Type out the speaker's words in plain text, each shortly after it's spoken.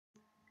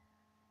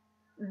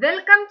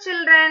Welcome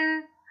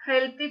children.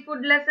 Healthy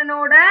food lesson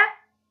oda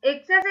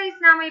exercise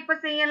நாம இப்ப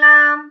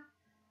செய்யலாம்.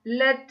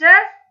 Let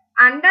us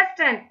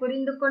understand.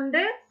 புரிந்து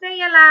கொண்டு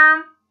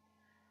செய்யலாம்.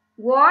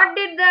 What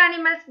did the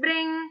animals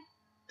bring?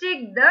 Tick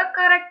the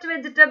correct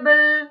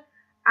vegetable.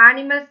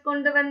 Animals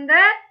கொண்டு வந்த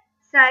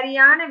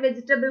சரியான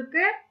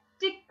vegetables-க்கு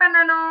tick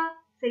பண்ணணும்.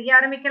 செய்ய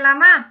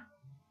ஆரம்பிக்கலாமா?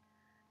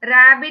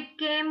 Rabbit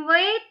came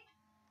with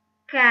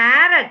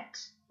carrot.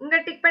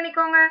 இங்க tick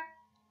பண்ணிக்கோங்க.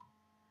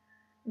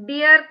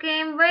 Deer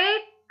came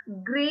with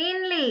green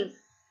leaves.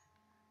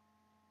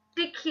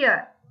 Tick here.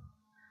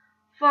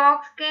 Fox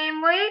came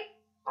with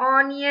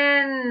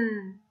onion.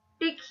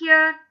 Tick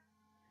here.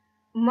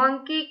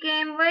 Monkey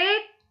came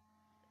with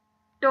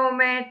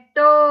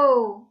tomato.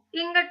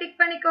 இங்க tick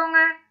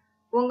பண்ணிக்கோங்க.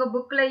 உங்க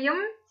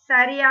புக்லயும்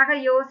சரியாக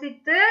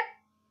யோசித்து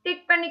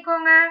tick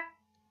பண்ணிக்கோங்க.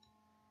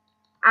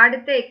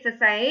 அடுத்த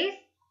exercise.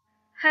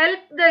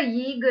 Help the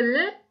eagle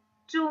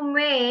to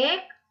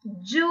make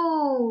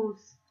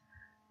juice.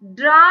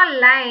 Draw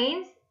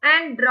lines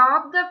and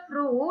drop the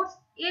fruits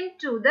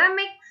into the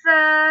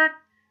mixer.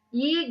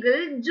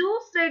 Eagle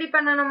juice ready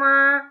பண்ணனுமா?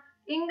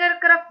 இங்க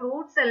இருக்கிற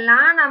fruits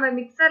எல்லாம் நாம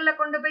mixerல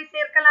கொண்டு போய்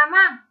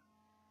சேர்க்கலாமா?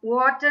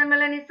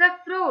 Watermelon is a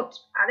fruit.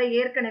 அதை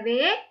ஏற்கனவே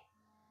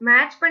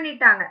match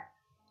பண்ணிட்டாங்க.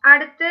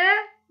 அடுத்து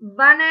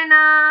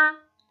banana,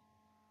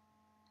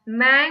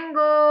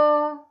 mango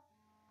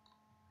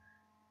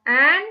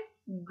and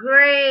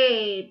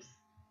grapes.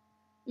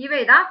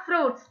 இவைதான்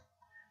fruits.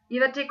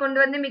 இவற்றை கொண்டு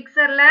வந்து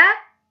மிக்சர்ல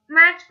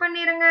மேட்ச்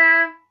பண்ணிருங்க.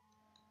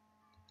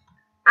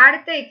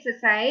 அடுத்த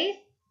exercise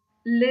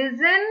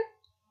listen,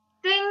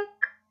 think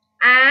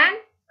and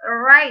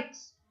write.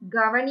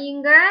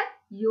 கவனிங்க,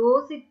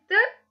 யோசித்து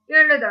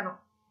எழுதணும்.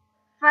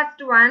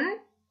 First one,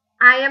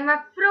 I am a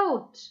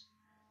fruit.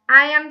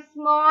 I am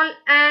small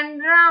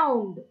and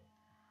round.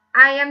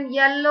 I am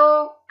yellow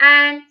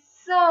and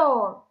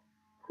sour.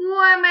 Who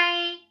am I?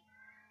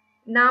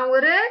 நான்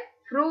ஒரு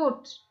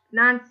fruit.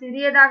 நான்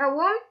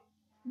சிறியதாகவும்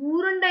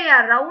உருண்டையா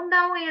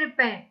ரவுண்டாவும்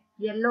இருப்பேன்.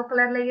 yellow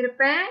கலர்ல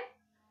இருப்பேன்.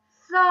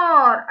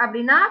 sour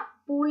அப்படினா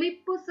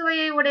புளிப்பு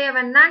சுவையை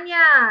உடையவன் நான்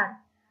யார்?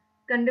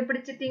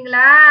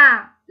 கண்டுபிடிச்சிட்டீங்களா?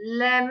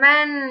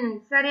 lemon.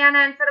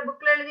 சரியான ஆன்சர்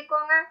புக்ல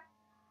எழுதிக்கோங்க.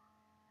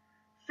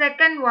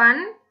 Second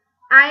one,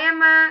 I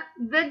am a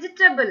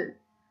vegetable.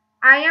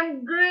 I am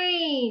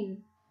green.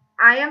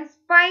 I am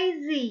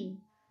spicy.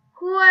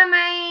 Who am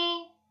I?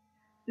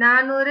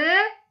 நான் ஒரு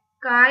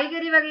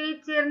காய்கறி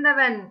வகையைச்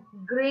சேர்ந்தவன்.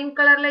 green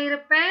கலர்ல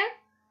இருப்பேன்.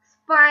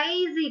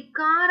 spicy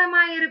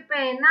காரமா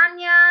இருப்பேன். நான்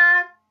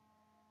யார்?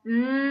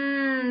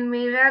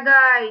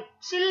 மிளகாய்.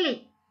 chilli.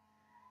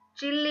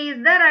 chilli is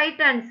the right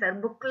answer.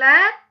 புக்ல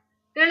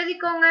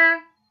எழுதிக்கோங்க.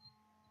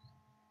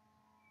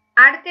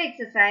 அடுத்த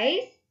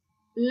எக்ஸசைஸ்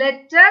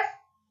let us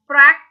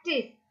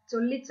practice.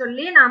 சொல்லி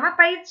சொல்லி நாம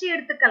பயிற்சி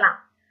எடுத்துக்கலாம்.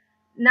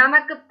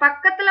 நமக்கு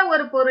பக்கத்துல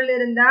ஒரு பொருள்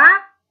இருந்தா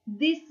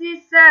this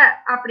is a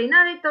அப்படின்னு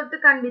அதை தொட்டு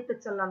காண்பித்து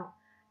சொல்லணும்.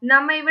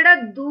 நம்மை விட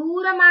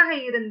தூரமாக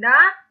இருந்தா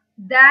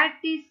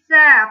that is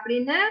a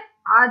அப்படின்னு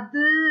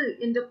அது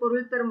என்ற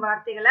பொருள் தரும்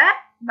வார்த்தைகளை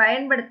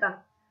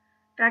பயன்படுத்தணும்.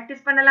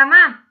 பிராக்டிஸ்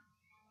பண்ணலாமா?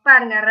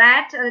 பாருங்க,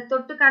 rat அதை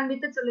தொட்டு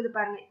காண்பித்து சொல்லுது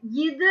பாருங்க.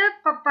 இது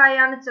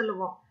பப்பாயான்னு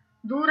சொல்லுவோம்.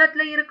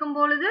 தூரத்துல இருக்கும்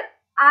பொழுது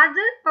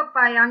அது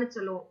பப்பாயான்னு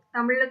சொல்லுவோம்.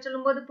 தமிழ்ல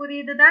சொல்லும்போது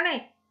புரியுது தானே?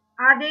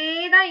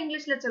 அதேதான்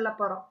இங்கிலீஷ்ல சொல்ல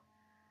போறோம்.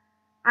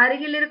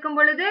 அருகில் இருக்கும்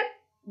பொழுது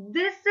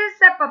this is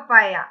a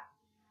papaya.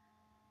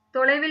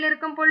 தொலைவில்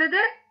இருக்கும்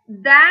பொழுது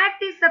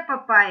that is a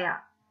papaya.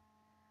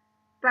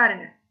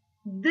 பாருங்க,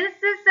 this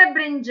is a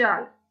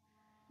brinjal.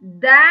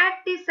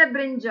 That is a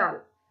brinjal.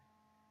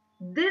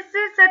 This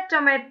is a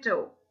tomato.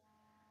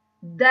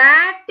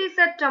 That is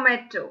a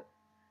tomato.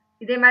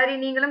 இதே மாதிரி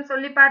நீங்களும்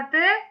சொல்லி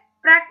பார்த்து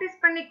practice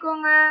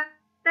பண்ணிக்கோங்க.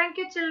 Thank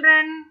you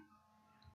children.